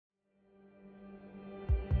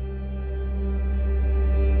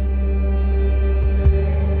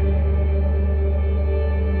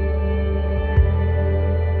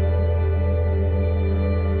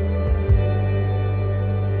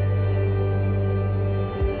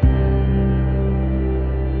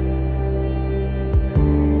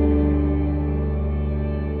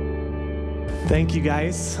Thank you,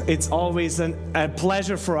 guys. It's always a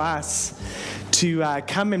pleasure for us to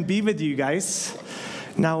come and be with you guys.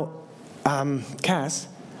 Now, Cass,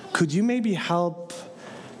 could you maybe help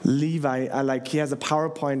Levi? He has a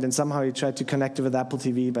PowerPoint and somehow he tried to connect it with Apple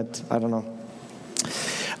TV, but I don't know.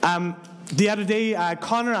 The other day,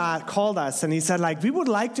 Connor called us and he said, we would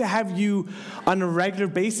like to have you on a regular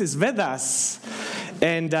basis with us.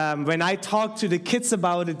 And when I talk to the kids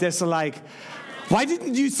about it, they're so why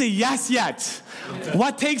didn't you say yes yet?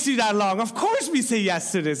 What takes you that long? Of course we say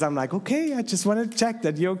yes to this. I'm okay, I just want to check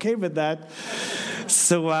that you're okay with that.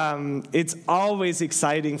 So it's always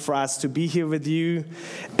exciting for us to be here with you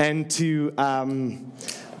and to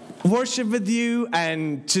worship with you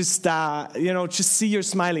and just see your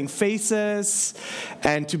smiling faces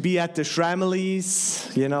and to be at the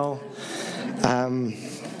Shramleys,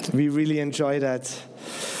 we really enjoy that.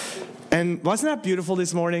 And wasn't that beautiful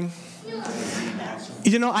this morning?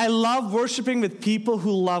 I love worshiping with people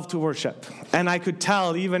who love to worship. And I could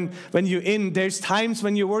tell even when there's times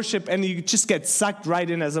when you worship and you just get sucked right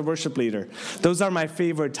in as a worship leader. Those are my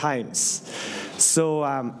favorite times.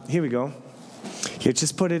 So here we go. Here,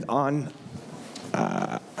 just put it on.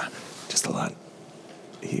 Just a lot.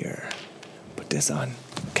 Here. Put this on.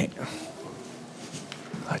 Okay.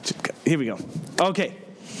 Here we go. Okay.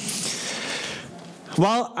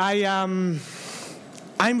 Well,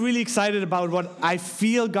 I'm really excited about what I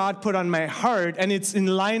feel God put on my heart, and it's in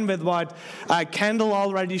line with what Kendall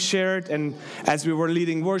already shared and as we were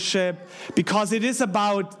leading worship, because it is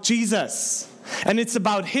about Jesus, and it's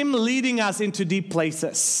about Him leading us into deep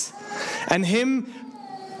places, and Him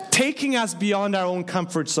taking us beyond our own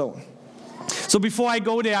comfort zone. So before I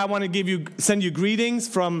go there, I want to send you greetings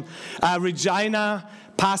from Regina,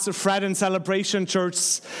 Pastor Fred in Celebration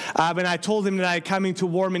Church. When I told him that I'm coming to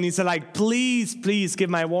Warman, he said, please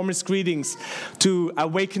give my warmest greetings to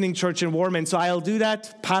Awakening Church in Warman. So I'll do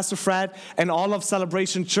that. Pastor Fred and all of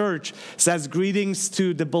Celebration Church says greetings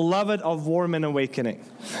to the beloved of Warman Awakening.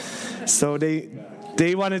 So they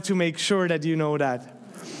wanted to make sure that you know that.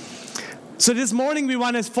 So this morning we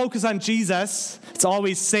want to focus on Jesus. It's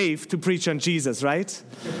always safe to preach on Jesus, right?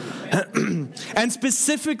 And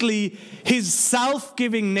specifically, His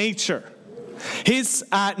self-giving nature. His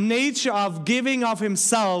nature of giving of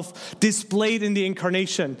Himself displayed in the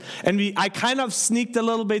incarnation. And I kind of sneaked a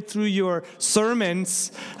little bit through your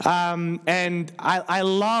sermons. And I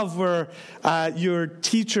love where your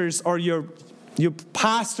teachers or your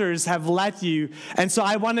pastors have led you. And so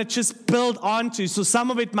I want to just build onto. So some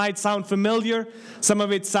of it might sound familiar. Some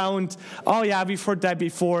of it sound, oh yeah, we've heard that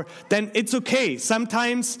before. Then it's okay.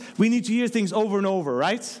 Sometimes we need to hear things over and over,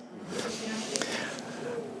 right?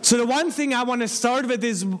 So the one thing I want to start with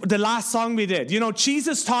is the last song we did.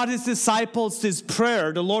 Jesus taught His disciples this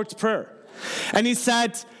prayer, the Lord's Prayer. And He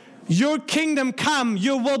said, your kingdom come,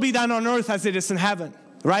 your will be done on earth as it is in heaven.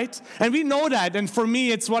 Right? And we know that. And for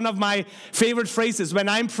me, it's one of my favorite phrases. When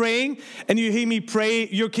I'm praying and you hear me pray,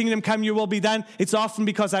 your kingdom come, your will be done, it's often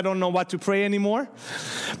because I don't know what to pray anymore.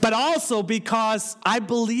 But also because I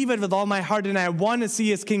believe it with all my heart and I want to see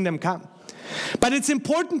His kingdom come. But it's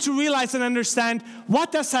important to realize and understand,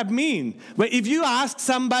 what does that mean? Well, if you ask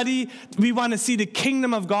somebody, we want to see the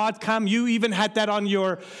kingdom of God come, you even had that on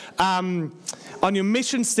your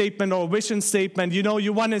mission statement or vision statement,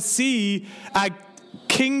 you want to see a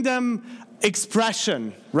kingdom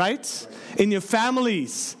expression, right? In your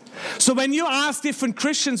families. So when you ask different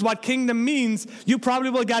Christians what kingdom means, you probably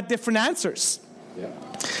will get different answers. Yeah.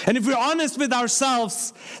 And if we're honest with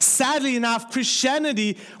ourselves, sadly enough,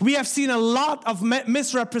 Christianity, we have seen a lot of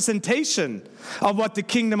misrepresentation of what the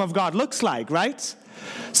kingdom of God looks like, right?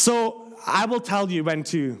 So I will tell you when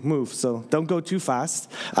to move, so don't go too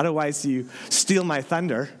fast. Otherwise you steal my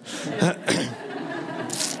thunder.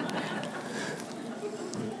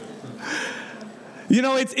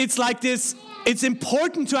 It's like this. It's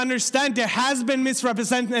important to understand there has been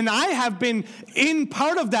misrepresented, and I have been in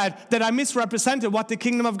part of that I misrepresented what the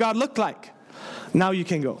kingdom of God looked like. Now you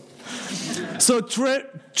can go. So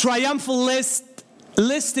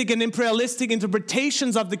triumphalistic and imperialistic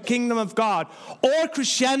interpretations of the kingdom of God or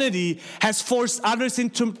Christianity has forced others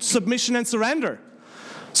into submission and surrender.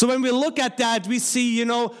 So when we look at that, we see,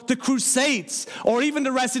 the Crusades or even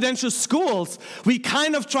the residential schools. We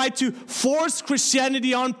kind of try to force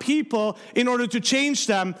Christianity on people in order to change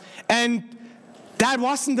them. And that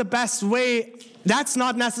wasn't the best way. That's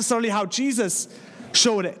not necessarily how Jesus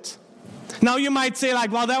showed it. Now you might say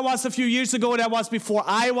well, that was a few years ago. That was before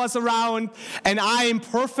I was around. And I am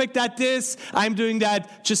perfect at this. I'm doing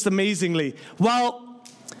that just amazingly. Well,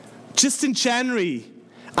 just in January,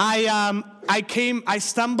 I I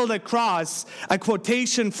stumbled across a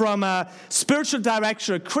quotation from a spiritual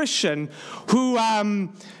director, a Christian, who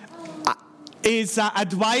is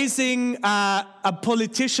advising a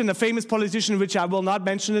politician, a famous politician, which I will not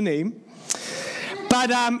mention the name.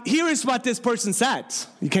 But here is what this person said.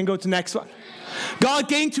 You can go to the next one. God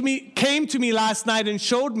came to me last night and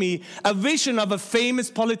showed me a vision of a famous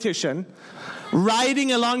politician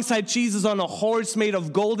riding alongside Jesus on a horse made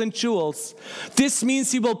of gold and jewels. This means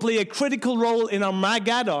he will play a critical role in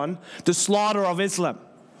Armageddon, the slaughter of Islam.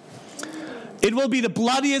 It will be the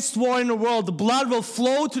bloodiest war in the world. The blood will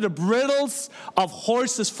flow to the bridles of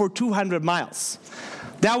horses for 200 miles.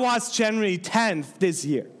 That was January 10th this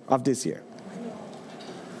year.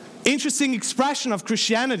 Interesting expression of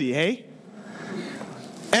Christianity, hey?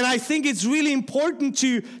 And I think it's really important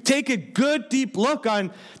to take a good, deep look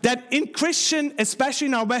on that in Christian, especially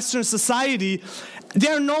in our Western society,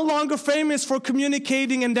 they're no longer famous for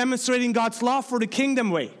communicating and demonstrating God's love for the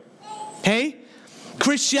kingdom way. Hey?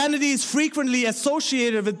 Christianity is frequently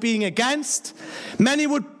associated with being against. Many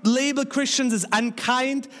would label Christians as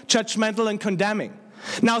unkind, judgmental, and condemning.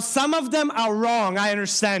 Now, some of them are wrong, I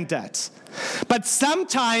understand that. But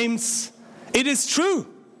sometimes it is true.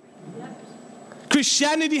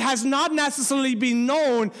 Christianity has not necessarily been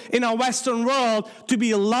known in our Western world to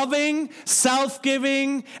be loving,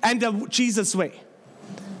 self-giving, and the Jesus way.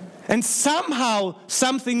 And somehow,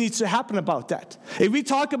 something needs to happen about that. If we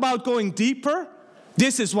talk about going deeper,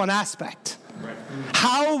 this is one aspect. Right.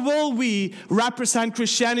 How will we represent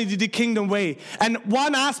Christianity the kingdom way? And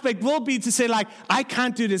one aspect will be to say, like, I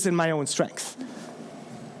can't do this in my own strength.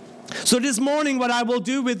 So this morning, what I will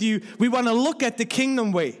do with you, we want to look at the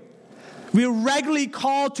kingdom way. We are regularly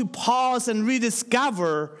called to pause and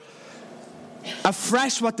rediscover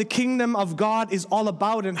afresh what the kingdom of God is all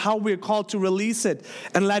about and how we're called to release it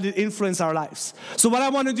and let it influence our lives. So what I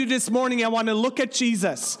want to do this morning, I want to look at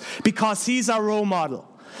Jesus because he's our role model.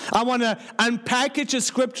 I want to unpackage a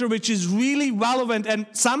scripture which is really relevant, and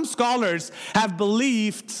some scholars have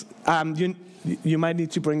believed, you might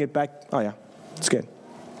need to bring it back. Oh yeah, it's good.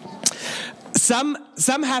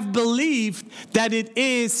 Some have believed that it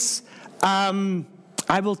is,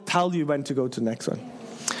 I will tell you when to go to the next one.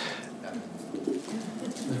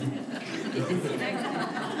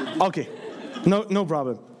 Okay, no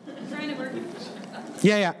problem. I'm trying to work.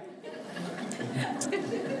 Yeah.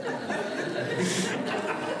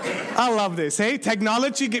 I love this, hey?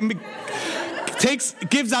 Technology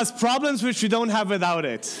gives us problems which we don't have without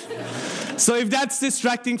it. So if that's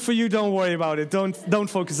distracting for you, don't worry about it. Don't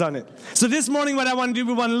focus on it. So this morning what I want to do,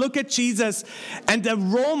 we want to look at Jesus and the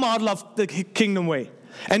role model of the kingdom way.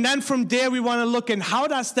 And then from there we want to look at how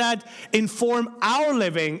does that inform our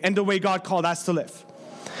living and the way God called us to live.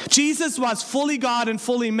 Jesus was fully God and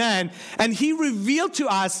fully man, and he revealed to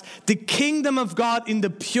us the kingdom of God in the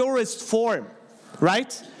purest form,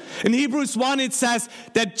 right? In Hebrews 1, it says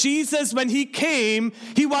that Jesus, when he came,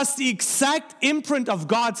 he was the exact imprint of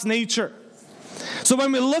God's nature. So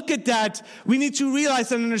when we look at that, we need to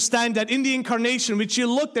realize and understand that in the incarnation, which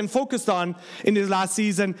you looked and focused on in this last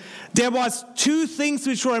season, there was two things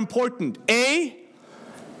which were important. A,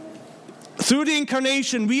 through the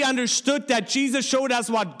incarnation, we understood that Jesus showed us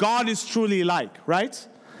what God is truly like, right?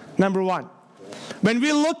 Number one. When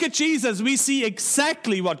we look at Jesus, we see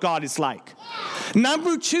exactly what God is like.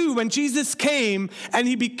 Number two, when Jesus came and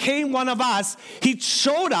he became one of us, he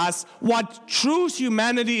showed us what true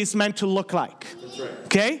humanity is meant to look like. That's right.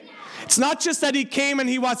 Okay? It's not just that he came and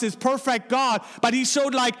he was his perfect God, but he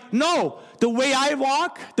showed no, the way I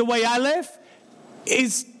walk, the way I live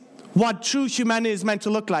is what true humanity is meant to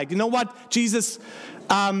look like. You know what Jesus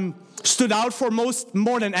stood out for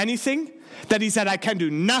more than anything? That he said, I can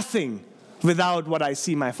do nothing without what I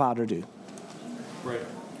see my Father do. Right.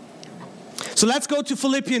 So let's go to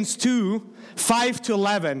Philippians 2, 5 to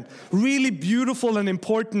 11. Really beautiful and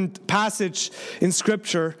important passage in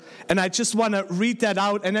Scripture. And I just want to read that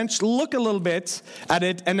out and then look a little bit at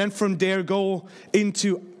it. And then from there go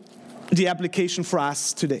into the application for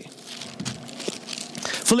us today.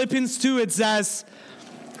 Philippians 2, it says,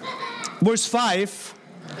 verse 5,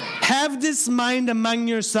 have this mind among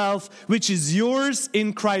yourself, which is yours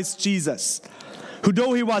in Christ Jesus, who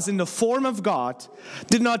though he was in the form of God,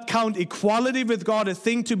 did not count equality with God a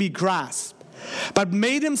thing to be grasped, but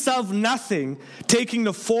made himself nothing, taking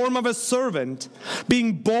the form of a servant,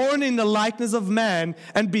 being born in the likeness of man,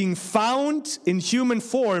 and being found in human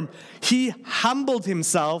form, he humbled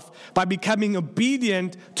himself by becoming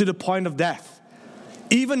obedient to the point of death,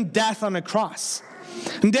 even death on a cross.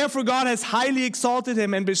 And therefore God has highly exalted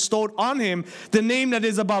him and bestowed on him the name that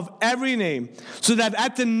is above every name, so that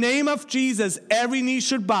at the name of Jesus every knee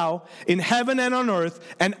should bow in heaven and on earth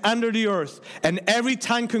and under the earth, and every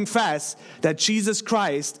tongue confess that Jesus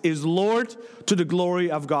Christ is Lord, to the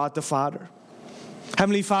glory of God the Father.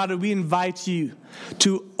 Heavenly Father, we invite you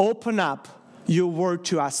to open up your word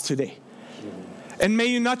to us today. And may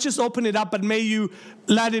you not just open it up, but may you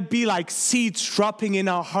let it be like seeds dropping in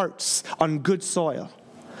our hearts on good soil.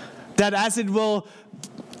 That as it will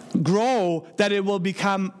grow, that it will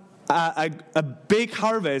become a big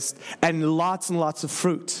harvest and lots of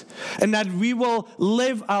fruit. And that we will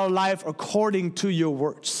live our life according to your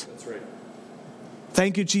words. That's right.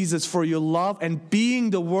 Thank you, Jesus, for your love and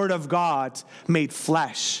being the Word of God made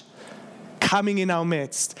flesh, coming in our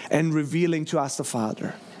midst and revealing to us the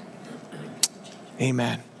Father.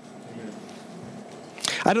 Amen.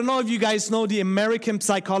 I don't know if you guys know the American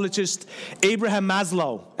psychologist Abraham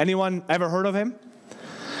Maslow. Anyone ever heard of him?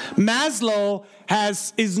 Maslow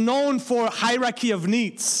is known for hierarchy of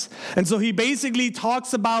needs. And so he basically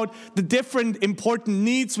talks about the different important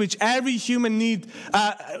needs which every human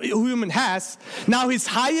has. Now his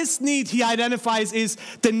highest need he identifies is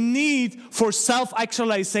the need for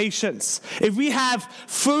self-actualizations. If we have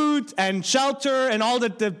food and shelter and all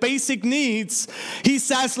the basic needs, he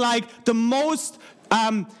says like the most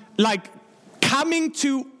coming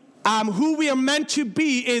to who we are meant to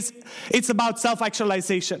be it's about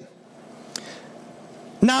self-actualization.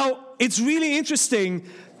 Now, it's really interesting.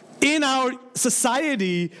 In our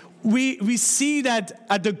society, we see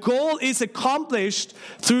that the goal is accomplished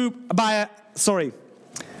we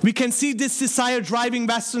can see this desire driving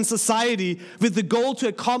Western society with the goal to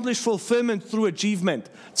accomplish fulfillment through achievement.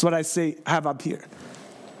 That's what I have up here.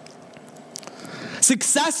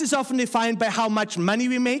 Success is often defined by how much money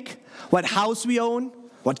we make, what house we own,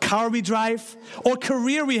 what car we drive, or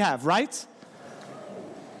career we have, right?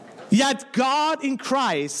 Yet God in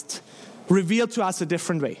Christ revealed to us a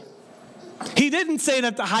different way. He didn't say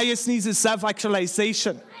that the highest need is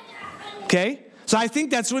self-actualization. Okay? So I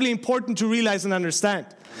think that's really important to realize and understand.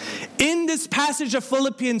 In this passage of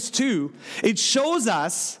Philippians 2, it shows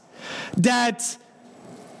us that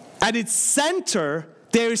at its center,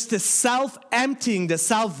 there is the self-emptying, the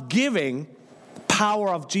self-giving power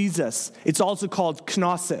of Jesus. It's also called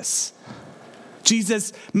kenosis.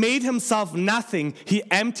 Jesus made himself nothing. He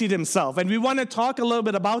emptied himself. And we want to talk a little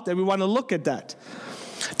bit about that. We want to look at that.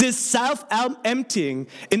 This self-emptying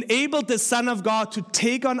enabled the Son of God to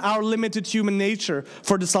take on our limited human nature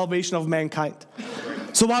for the salvation of mankind.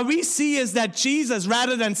 So what we see is that Jesus,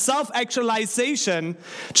 rather than self-actualization,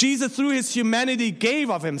 Jesus through his humanity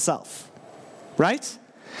gave of himself. Right?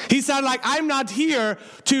 He said, I'm not here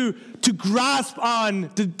to grasp on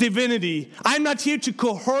the divinity. I'm not here to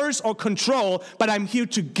coerce or control, but I'm here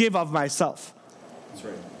to give of myself. That's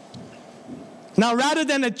right. Now, rather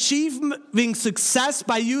than achieving success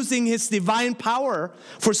by using his divine power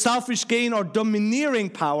for selfish gain or domineering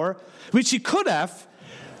power, which he could have,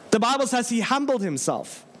 the Bible says he humbled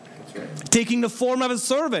himself. That's right. Taking the form of a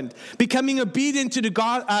servant, becoming obedient to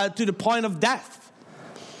the point of death.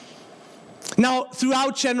 Now,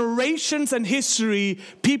 throughout generations and history,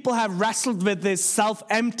 people have wrestled with this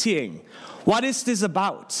self-emptying. What is this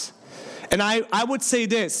about? And I would say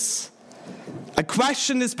this. A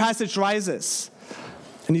question this passage raises.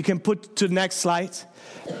 And you can put to the next slide.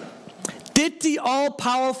 Did the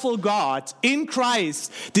all-powerful God in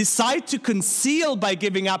Christ decide to conceal by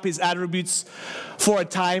giving up his attributes for a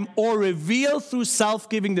time, or reveal through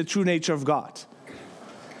self-giving the true nature of God?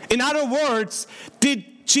 In other words, did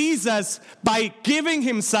Jesus, by giving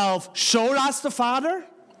himself, showed us the Father?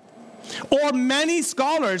 Or many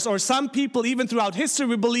scholars, or some people even throughout history,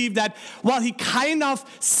 we believe that while he kind of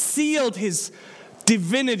sealed his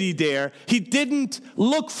divinity there, he didn't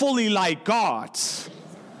look fully like God.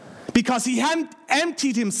 Because he hadn't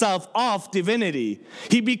emptied himself of divinity.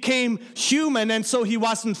 He became human, and so he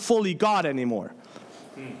wasn't fully God anymore.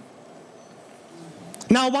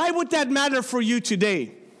 Now, why would that matter for you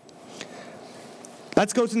today?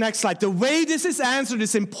 Let's go to the next slide. The way this is answered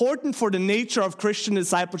is important for the nature of Christian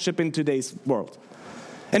discipleship in today's world.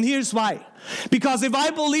 And here's why. Because if I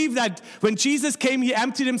believe that when Jesus came, he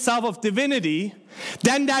emptied himself of divinity,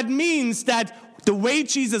 then that means that the way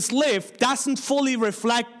Jesus lived doesn't fully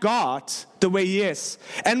reflect God the way he is.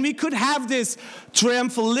 And we could have this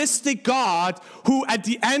triumphalistic God who at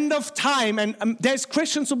the end of time, and there's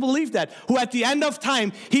Christians who believe that, who at the end of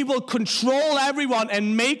time, he will control everyone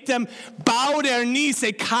and make them bow their knees.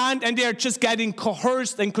 They can't, and they're just getting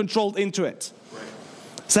coerced and controlled into it.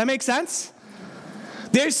 Does that make sense?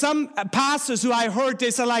 There's some pastors who I heard,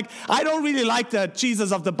 they say like, I don't really like the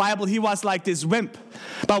Jesus of the Bible. He was like this wimp.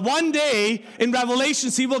 But one day in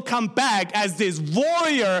Revelations, he will come back as this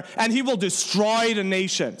warrior and he will destroy the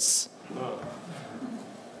nations.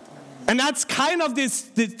 And that's kind of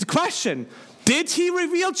the question. Did he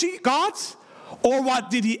reveal God? Or what,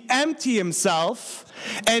 did he empty himself?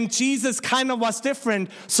 And Jesus kind of was different.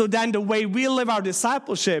 So then the way we live our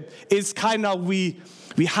discipleship is kind of we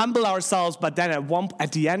humble ourselves, but then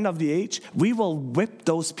at the end of the age, we will whip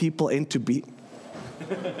those people into being.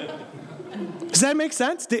 Does that make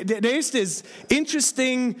sense? There's this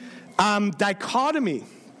interesting dichotomy.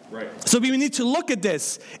 Right. So we need to look at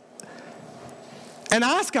this and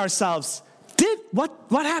ask ourselves,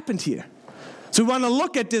 what happened here? So we want to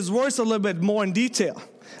look at this verse a little bit more in detail.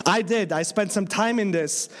 I did. I spent some time in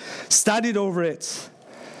this, studied over it.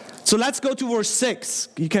 So let's go to verse 6.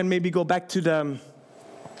 You can maybe go back to the,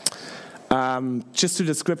 just to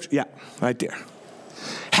the scripture. Yeah, right there.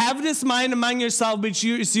 Have this mind among yourself, which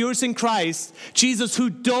is yours in Christ Jesus, who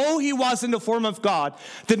though he was in the form of God,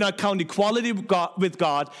 did not count equality with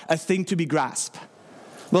God a thing to be grasped.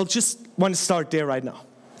 Well, just want to start there right now.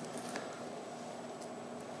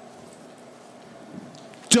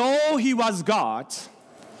 Though he was God,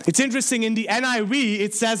 it's interesting, in the NIV,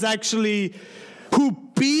 it says actually, who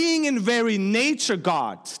being in very nature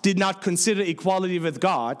God, did not consider equality with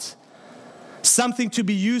God something to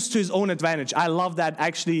be used to his own advantage. I love that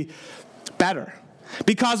actually better.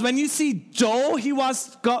 Because when you see though he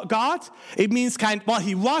was God, it means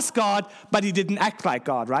he was God, but he didn't act like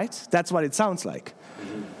God, right? That's what it sounds like.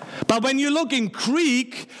 But when you look in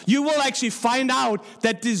Greek, you will actually find out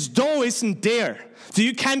that this though isn't there. So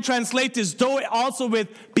you can translate this though also with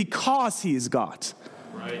because he is God.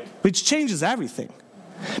 Right. Which changes everything.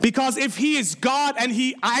 Because if he is God and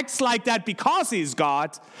he acts like that because he is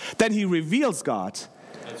God, then he reveals God.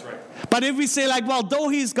 That's right. But if we say like, well, though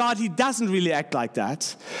he is God, he doesn't really act like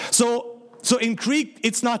that. So in Greek,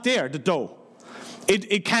 it's not there, the though.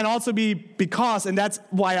 It can also be because, and that's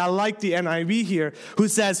why I like the NIV here, who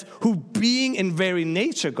says, who being in very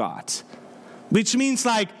nature God. Which means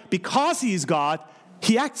like, because he is God,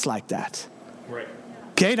 he acts like that. Right.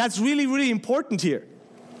 Okay, that's really, really important here.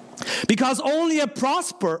 Because only a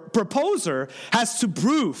proposer has to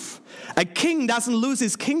prove a king doesn't lose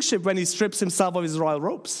his kingship when he strips himself of his royal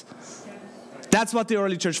robes. That's what the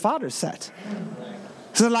early church fathers said.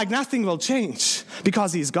 So like nothing will change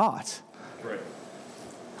because he's God. Right.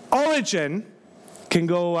 Origen can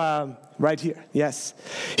go right here. Yes.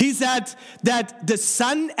 He said that the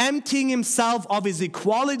Son emptying himself of his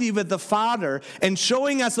equality with the Father and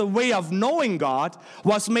showing us a way of knowing God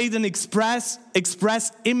was made an express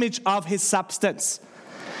image of his substance.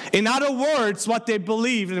 In other words, what they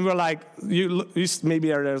believed, and we're like, you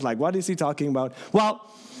maybe are like, what is he talking about? Well,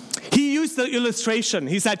 he used the illustration.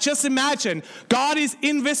 He said, just imagine, God is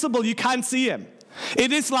invisible, you can't see him.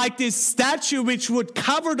 It is like this statue which would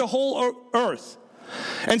cover the whole earth.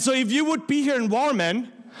 And so if you would be here in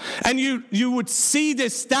Warman and you would see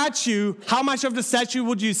this statue, how much of the statue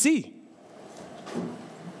would you see?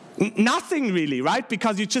 Nothing really, right?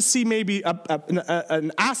 Because you just see maybe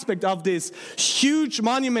an aspect of this huge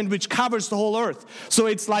monument which covers the whole earth. So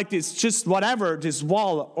it's like this, just whatever, this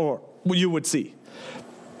wall or you would see.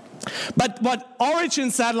 But what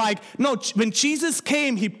Origen said, like, no, when Jesus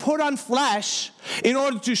came, he put on flesh in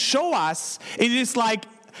order to show us it is like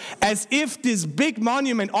as if this big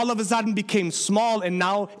monument all of a sudden became small and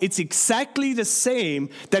now it's exactly the same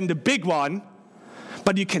than the big one,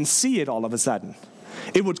 but you can see it all of a sudden.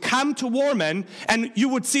 It would come to Warman and you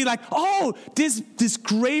would see like, oh, this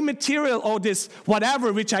gray material or this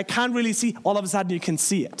whatever, which I can't really see, all of a sudden you can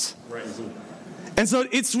see it. Right. And so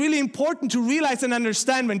it's really important to realize and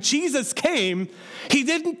understand when Jesus came, he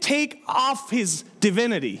didn't take off his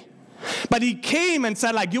divinity, but he came and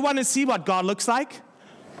said like, you want to see what God looks like?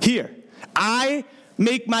 Here,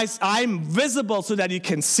 I'm visible so that you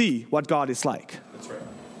can see what God is like. That's right.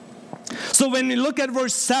 So when we look at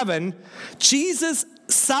verse 7, Jesus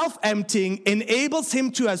self-emptying enables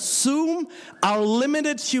him to assume our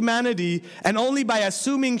limited humanity, and only by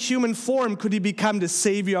assuming human form could he become the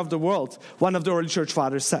savior of the world, one of the early church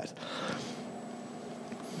fathers said.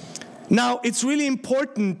 Now, it's really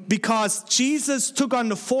important because Jesus took on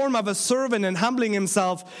the form of a servant and humbling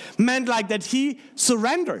himself meant like that he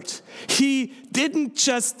surrendered. He didn't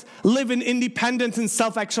just live in independence and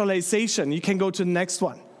self-actualization. You can go to the next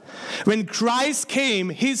one. When Christ came,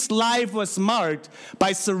 his life was marked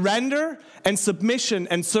by surrender and submission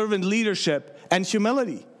and servant leadership and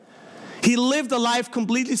humility. He lived a life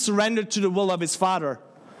completely surrendered to the will of his Father,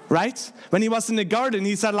 right? When he was in the garden,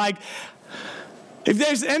 he said like, If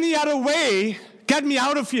there's any other way, get me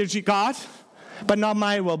out of here, God. But not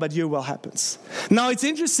my will, but your will happens. Now, it's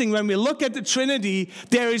interesting, when we look at the Trinity,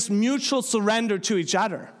 there is mutual surrender to each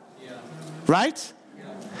other. Yeah. Right? Yeah.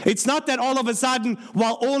 It's not that all of a sudden,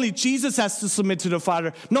 well, only Jesus has to submit to the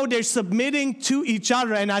Father. No, they're submitting to each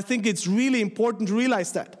other, and I think it's really important to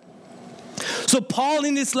realize that. So Paul,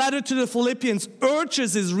 in his letter to the Philippians,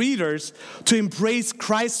 urges his readers to embrace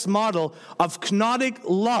Christ's model of kenotic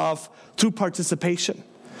love through participation.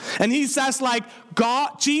 And he says, like,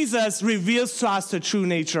 Jesus reveals to us the true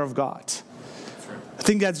nature of God. I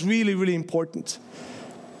think that's really, really important.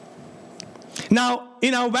 Now,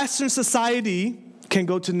 in our Western society, can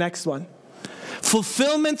go to the next one.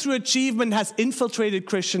 Fulfillment through achievement has infiltrated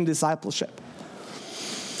Christian discipleship.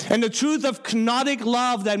 And the truth of kenotic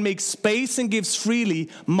love that makes space and gives freely,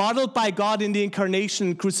 modeled by God in the incarnation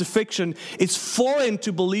and crucifixion, is foreign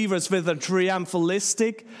to believers with a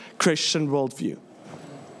triumphalistic Christian worldview.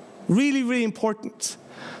 Really, really important.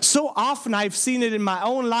 So often I've seen it in my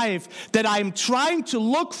own life that I'm trying to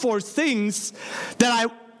look for things that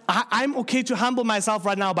I'm okay to humble myself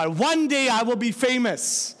right now, but one day I will be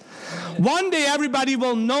famous. One day everybody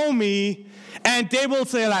will know me and they will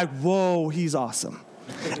say like, whoa, he's awesome.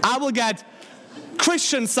 I will get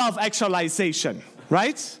Christian self-actualization,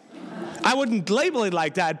 right? I wouldn't label it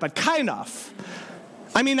like that, but kind of.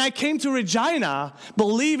 I mean, I came to Regina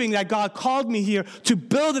believing that God called me here to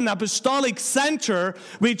build an apostolic center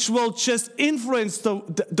which will just influence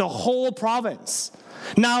the whole province.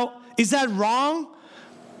 Now, is that wrong?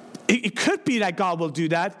 It could be that God will do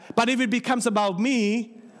that, but if it becomes about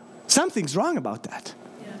me, something's wrong about that.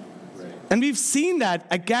 Yeah. Right. And we've seen that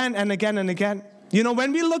again and again and again. You know,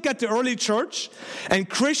 when we look at the early church and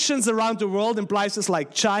Christians around the world in places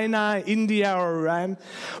like China, India, or Iran,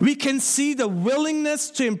 we can see the willingness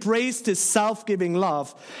to embrace this self-giving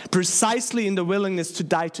love precisely in the willingness to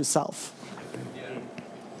die to self.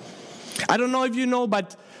 I don't know if you know,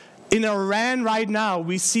 but in Iran right now,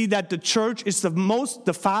 we see that the church is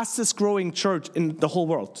the fastest growing church in the whole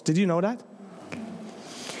world. Did you know that?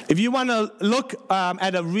 If you want to look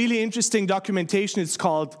at a really interesting documentation, it's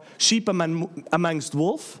called Sheep Amongst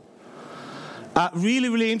Wolves. Really,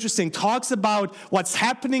 really interesting. Talks about what's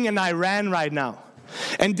happening in Iran right now.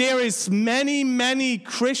 And there is many, many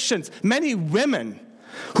Christians, many women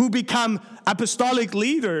who become apostolic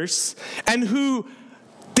leaders and who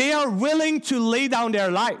they are willing to lay down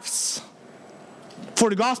their lives for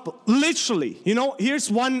the gospel. Literally. You know,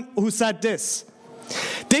 here's one who said this.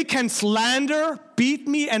 They can slander, beat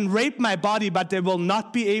me, and rape my body, but they will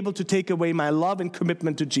not be able to take away my love and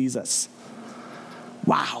commitment to Jesus.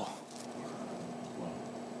 Wow.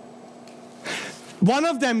 One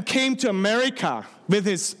of them came to America with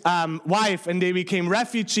his wife, and they became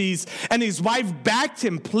refugees, and his wife begged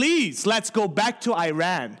him, please, let's go back to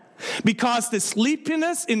Iran, because the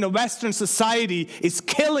sleepiness in the Western society is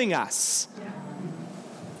killing us.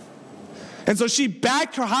 And so she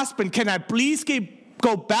begged her husband, can I please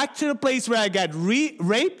go back to the place where I get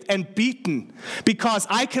raped and beaten, because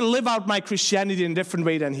I can live out my Christianity in a different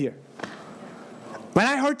way than here. When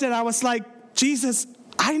I heard that, I was like, Jesus,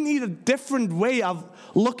 I need a different way of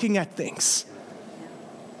looking at things.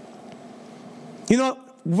 You know,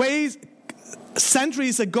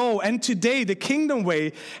 centuries ago and today, the kingdom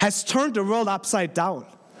way has turned the world upside down.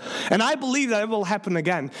 And I believe that it will happen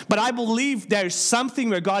again. But I believe there's something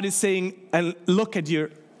where God is saying, and look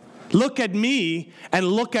at me and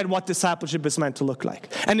look at what discipleship is meant to look like.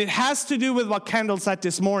 And it has to do with what Kendall said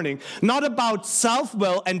this morning. Not about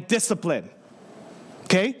self-will and discipline.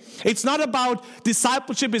 Okay? It's not about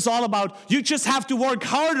discipleship is all about you just have to work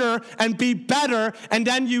harder and be better, and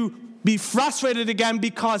then you be frustrated again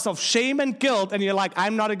because of shame and guilt, and you're like,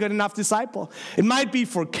 I'm not a good enough disciple. It might be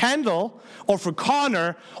for Kendall or for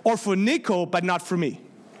Connor or for Nico, but not for me.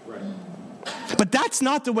 Right. But that's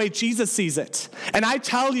not the way Jesus sees it. And I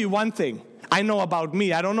tell you one thing, I know about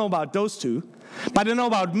me, I don't know about those two, but I know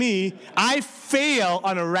about me, I fail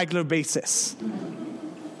on a regular basis.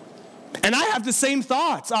 And I have the same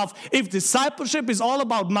thoughts of, if discipleship is all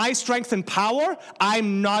about my strength and power,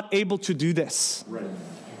 I'm not able to do this. Right.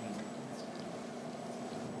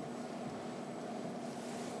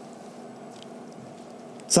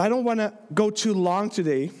 So I don't want to go too long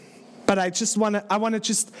today, but I want to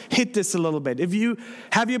just hit this a little bit. If you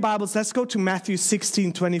have your Bibles, let's go to Matthew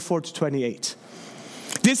 16, 24 to 28.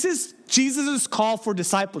 This is Jesus' call for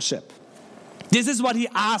discipleship. This is what he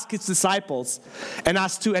asked his disciples and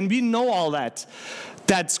us too, and we know all that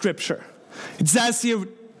scripture. It says here,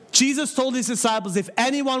 Jesus told his disciples, if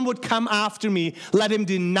anyone would come after me, let him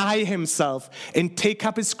deny himself and take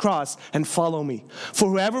up his cross and follow me. For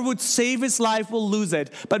whoever would save his life will lose it,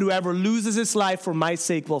 but whoever loses his life for my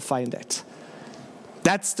sake will find it.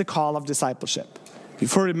 That's the call of discipleship.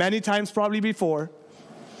 You've heard it many times probably before.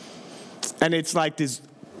 And it's like this,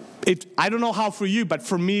 I don't know how for you, but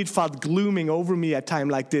for me it felt glooming over me at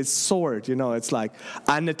times like this sword. It's like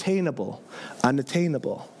unattainable.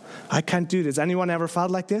 I can't do this. Anyone ever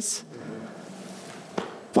felt like this?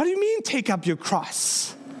 What do you mean take up your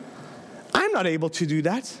cross? I'm not able to do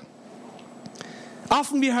that.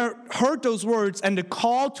 Often we heard those words and the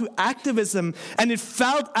call to activism, and it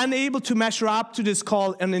felt unable to measure up to this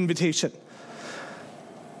call and invitation.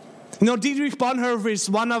 Dietrich Bonhoeffer is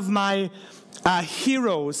one of my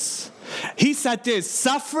heroes. He said this: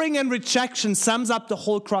 suffering and rejection sums up the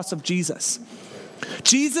whole cross of Jesus.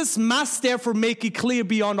 Jesus must therefore make it clear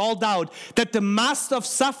beyond all doubt that the master of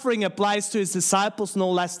suffering applies to his disciples no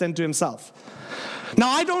less than to himself. Now,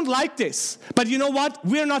 I don't like this, but you know what?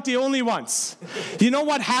 We're not the only ones. You know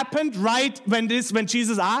what happened right when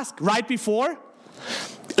Jesus asked, right before?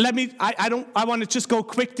 I want to just go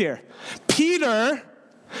quick there. Peter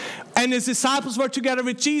and his disciples were together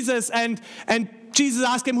with Jesus, and Jesus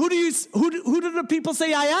asked him, who do the people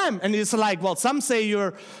say I am? And he's like, well, some say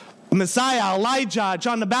you're Messiah, Elijah,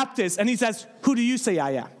 John the Baptist. And he says, who do you say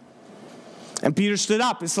I am? And Peter stood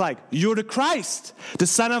up. It's like, you're the Christ, the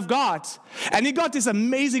Son of God. And he got this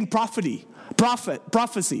amazing prophecy.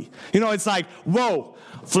 It's like, whoa,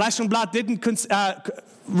 flesh and blood didn't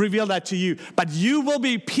reveal that to you. But you will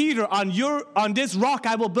be Peter. On this rock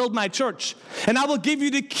I will build my church. And I will give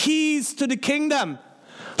you the keys to the kingdom.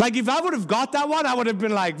 Like if I would have got that one, I would have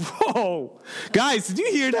been like, whoa, guys, did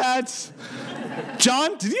you hear that?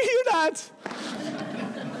 John, did you hear that?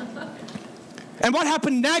 And what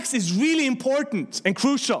happened next is really important and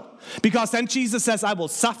crucial, because then Jesus says, I will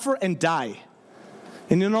suffer and die.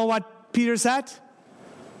 And you know what Peter said?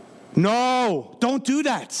 No, don't do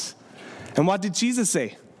that. And what did Jesus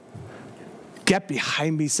say? Get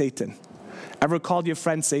behind me, Satan. Ever called your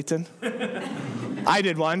friend Satan? I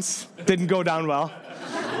did once. Didn't go down well.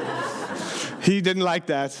 He didn't like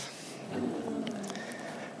that.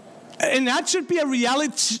 And that should be a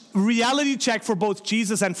reality check for both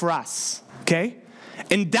Jesus and for us, okay?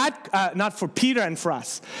 In that, not for Peter and for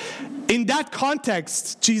us. In that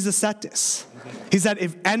context, Jesus said this. He said,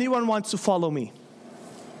 if anyone wants to follow me.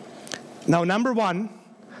 Now, number one,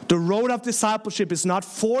 the road of discipleship is not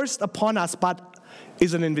forced upon us, but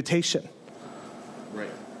is an invitation. Right.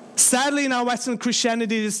 Sadly, in our Western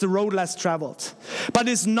Christianity, it is the road less traveled. But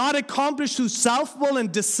it's not accomplished through self-will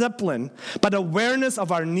and discipline, but awareness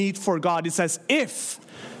of our need for God. It says, if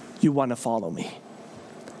you want to follow me.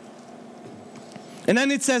 And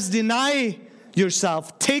then it says, deny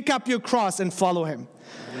yourself, take up your cross and follow him.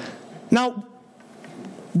 Now,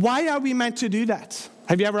 why are we meant to do that?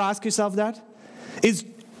 Have you ever asked yourself that? Is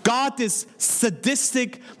God this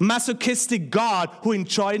sadistic, masochistic God who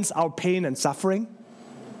enjoys our pain and suffering?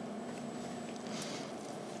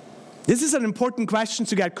 This is an important question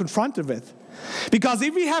to get confronted with. Because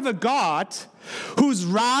if we have a God whose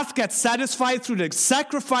wrath gets satisfied through the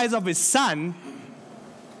sacrifice of his son,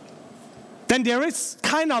 then there is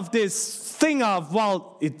kind of this thing of,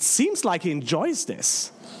 well, it seems like he enjoys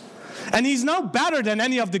this. And he's no better than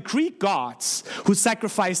any of the Greek gods who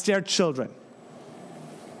sacrificed their children.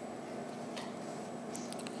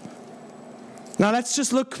 Now let's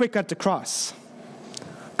just look quick at the cross.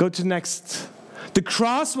 Go to the next. The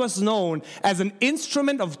cross was known as an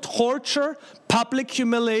instrument of torture, public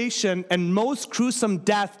humiliation, and most gruesome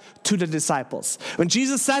death to the disciples. When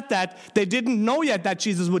Jesus said that, they didn't know yet that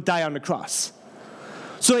Jesus would die on the cross.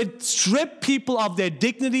 So it stripped people of their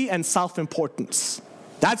dignity and self-importance.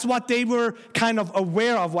 That's what they were kind of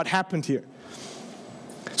aware of what happened here.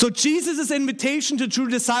 So Jesus' invitation to true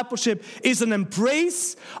discipleship is an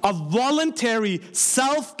embrace of voluntary,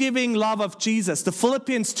 self-giving love of Jesus. The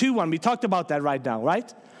Philippians 2:1, we talked about that right now,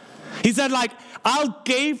 right? He said, I'll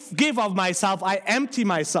give of myself, I empty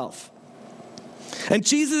myself. And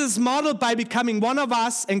Jesus is modeled by becoming one of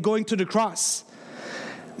us and going to the cross.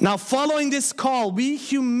 Now, following this call, we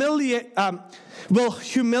will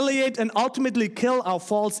humiliate and ultimately kill our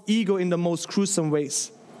false ego in the most gruesome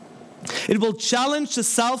ways. It will challenge the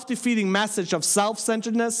self-defeating message of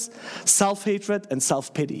self-centeredness, self-hatred, and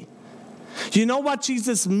self-pity. You know what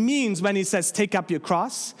Jesus means when he says, take up your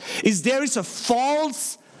cross? Is there is a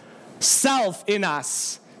false self in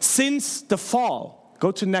us since the fall.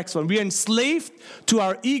 Go to the next one. We are enslaved to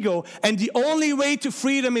our ego, and the only way to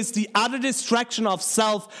freedom is the utter destruction of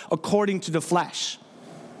self according to the flesh.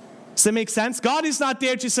 Does that make sense? God is not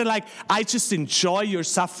there to say like, I just enjoy your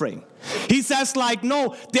suffering. He says like,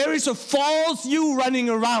 no, there is a false you running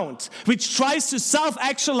around which tries to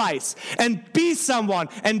self-actualize and be someone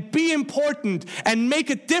and be important and make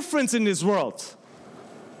a difference in this world.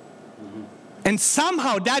 And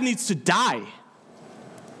somehow that needs to die.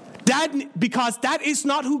 Because that is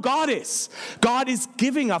not who God is. God is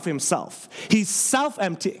giving of himself. He's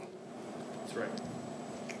self-emptying. That's right.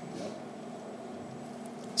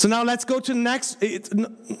 So now let's go to the next.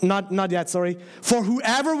 Not yet, sorry. For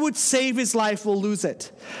whoever would save his life will lose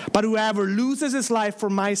it. But whoever loses his life for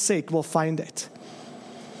my sake will find it.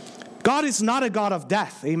 God is not a God of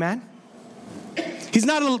death. Amen? He's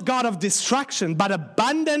not a God of destruction, but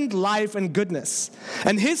abundant life and goodness.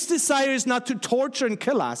 And his desire is not to torture and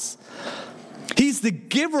kill us. He's the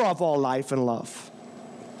giver of all life and love.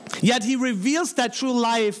 Yet he reveals that true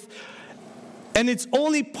life, and it's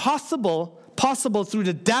only possible through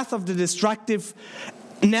the death of the destructive,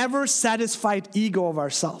 never satisfied ego of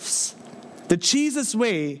ourselves. The Jesus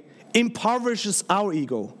way impoverishes our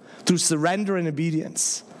ego through surrender and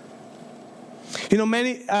obedience. You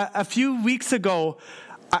know, a few weeks ago,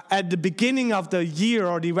 at the beginning of the year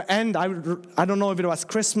or the end, I don't know if it was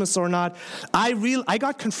Christmas or not, I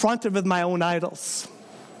got confronted with my own idols.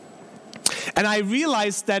 And I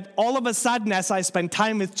realized that all of a sudden, as I spent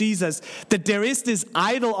time with Jesus, that there is this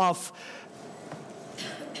idol of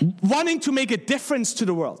wanting to make a difference to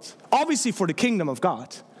the world, obviously for the kingdom of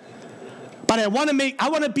God. But I want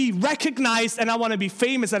to be recognized, and I want to be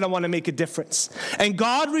famous, and I want to make a difference. And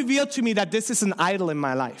God revealed to me that this is an idol in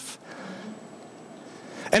my life.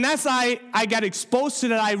 And as I got exposed to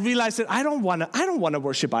that, I realized that I don't want to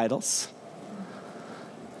worship idols.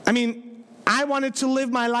 I mean, I wanted to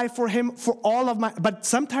live my life for him, for all of my, but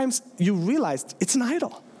sometimes you realize it's an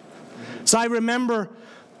idol. So I remember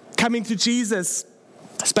coming to Jesus,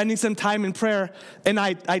 spending some time in prayer, and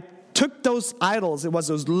I took those idols, it was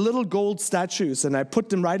those little gold statues, and I put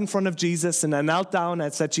them right in front of Jesus, and I knelt down and I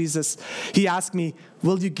said, Jesus, he asked me,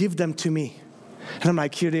 will you give them to me? And I'm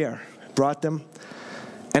like, here they are. Brought them.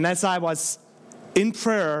 And as I was in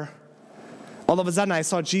prayer, all of a sudden I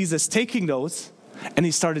saw Jesus taking those, and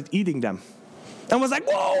he started eating them. And I was like,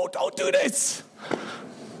 whoa, don't do this.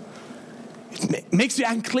 It makes you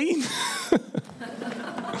unclean.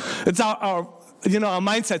 It's our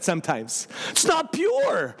mindset sometimes. It's not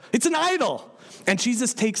pure. It's an idol. And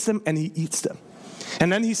Jesus takes them and he eats them.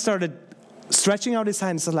 And then he started stretching out his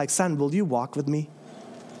hand and said, like, son, will you walk with me?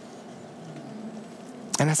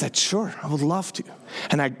 And I said, sure, I would love to.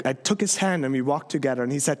 And I took his hand and we walked together.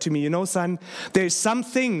 And he said to me, you know, son, there's some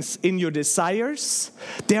things in your desires,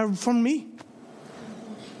 they're from me.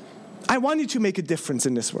 I want you to make a difference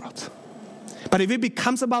in this world. But if it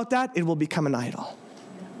becomes about that, it will become an idol.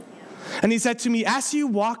 And he said to me, as you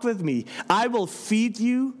walk with me, I will feed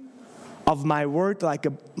you of my word like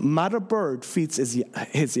a mother bird feeds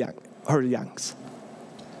her youngs.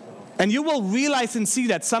 And you will realize and see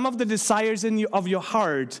that some of the desires of your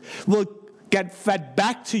heart will get fed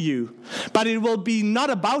back to you. But it will be not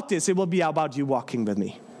about this, it will be about you walking with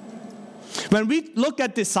me. When we look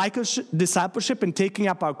at discipleship and taking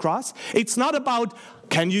up our cross, it's not about,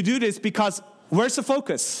 can you do this? Because where's the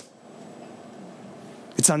focus?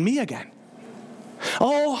 It's on me again.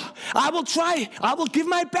 Oh, I will try. I will give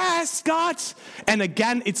my best, God. And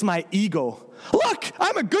again, it's my ego. Look,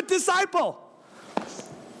 I'm a good disciple.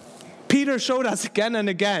 Peter showed us again and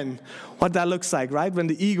again what that looks like, right? When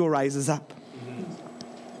the ego rises up.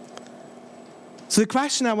 So the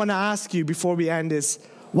question I want to ask you before we end is,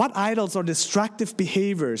 what idols or destructive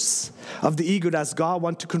behaviors of the ego does God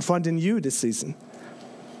want to confront in you this season?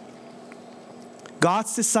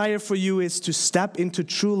 God's desire for you is to step into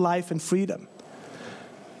true life and freedom.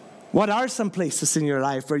 What are some places in your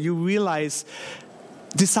life where you realize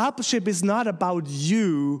discipleship is not about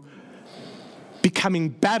you becoming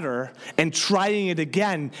better and trying it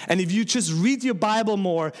again? And if you just read your Bible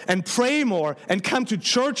more and pray more and come to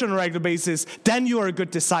church on a regular basis, then you are a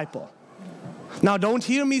good disciple. Now, don't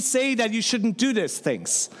hear me say that you shouldn't do these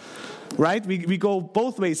things, right? We go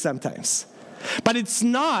both ways sometimes. But it's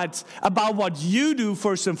not about what you do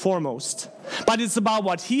first and foremost, but it's about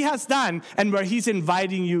what he has done and where he's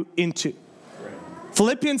inviting you into. Right.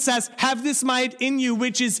 Philippians says, have this mind in you,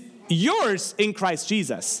 which is yours in Christ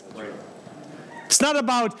Jesus. Right. It's not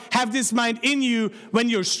about have this mind in you when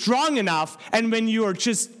you're strong enough and when you're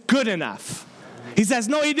just good enough. He says,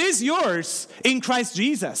 no, it is yours in Christ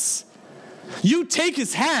Jesus. You take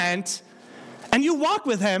his hand and you walk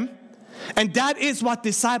with him. And that is what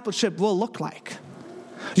discipleship will look like.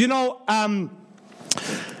 You know,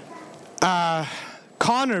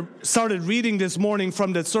 Connor started reading this morning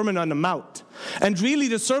from the Sermon on the Mount. And really,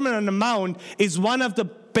 the Sermon on the Mount is one of the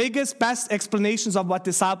biggest, best explanations of what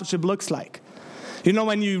discipleship looks like. You know,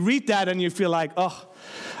 when you read that and you feel like, oh,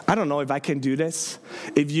 I don't know if I can do this.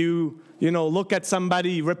 If you look at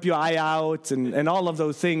somebody, rip your eye out, and all of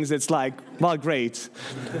those things, it's like, well, great.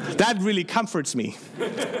 That really comforts me.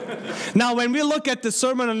 Now, when we look at the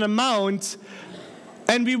Sermon on the Mount,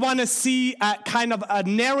 and we want to see a kind of a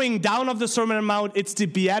narrowing down of the Sermon on the Mount, it's the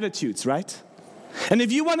Beatitudes, right? And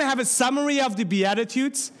if you want to have a summary of the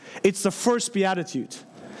Beatitudes, it's the first Beatitude.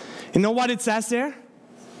 You know what it says there?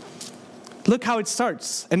 Look how it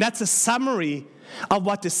starts. And that's a summary of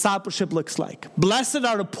what discipleship looks like. Blessed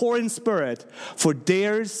are the poor in spirit, for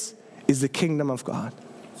theirs is the kingdom of God.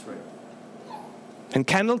 That's right. And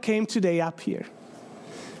Kendall came today up here,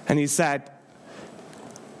 and he said,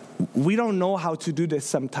 we don't know how to do this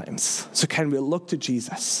sometimes, so can we look to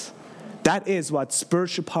Jesus? That is what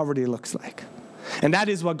spiritual poverty looks like. And that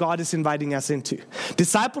is what God is inviting us into.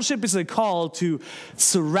 Discipleship is a call to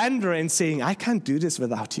surrender and saying, I can't do this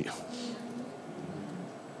without you.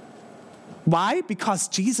 Why? Because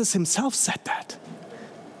Jesus himself said that.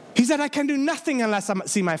 He said, I can do nothing unless I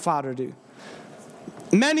see my Father do.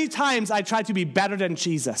 Many times I try to be better than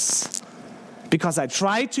Jesus because I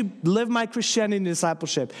try to live my Christianity and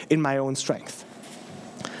discipleship in my own strength.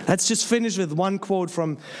 Let's just finish with one quote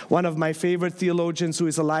from one of my favorite theologians who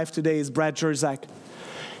is alive today, is Brad Jersak.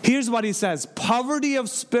 Here's what he says: poverty of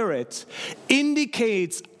spirit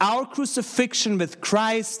indicates our crucifixion with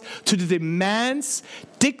Christ to the demands,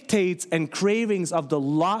 dictates, and cravings of the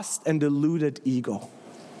lost and deluded ego.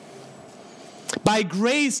 By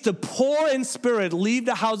grace, the poor in spirit leave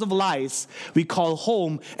the house of lies we call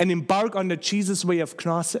home and embark on the Jesus way of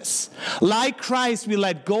kenosis. Like Christ, we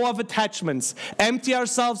let go of attachments, empty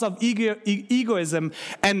ourselves of egoism,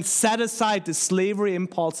 and set aside the slavery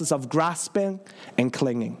impulses of grasping and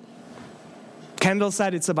clinging. Kendall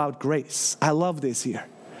said it's about grace. I love this here.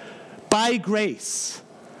 By grace,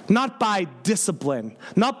 not by discipline,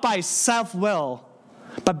 not by self-will,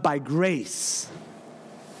 but by grace.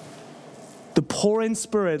 The poor in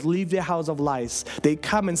spirit leave their house of lies. They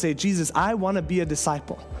come and say, Jesus, I want to be a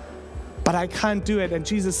disciple, but I can't do it. And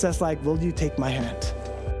Jesus says, will you take my hand?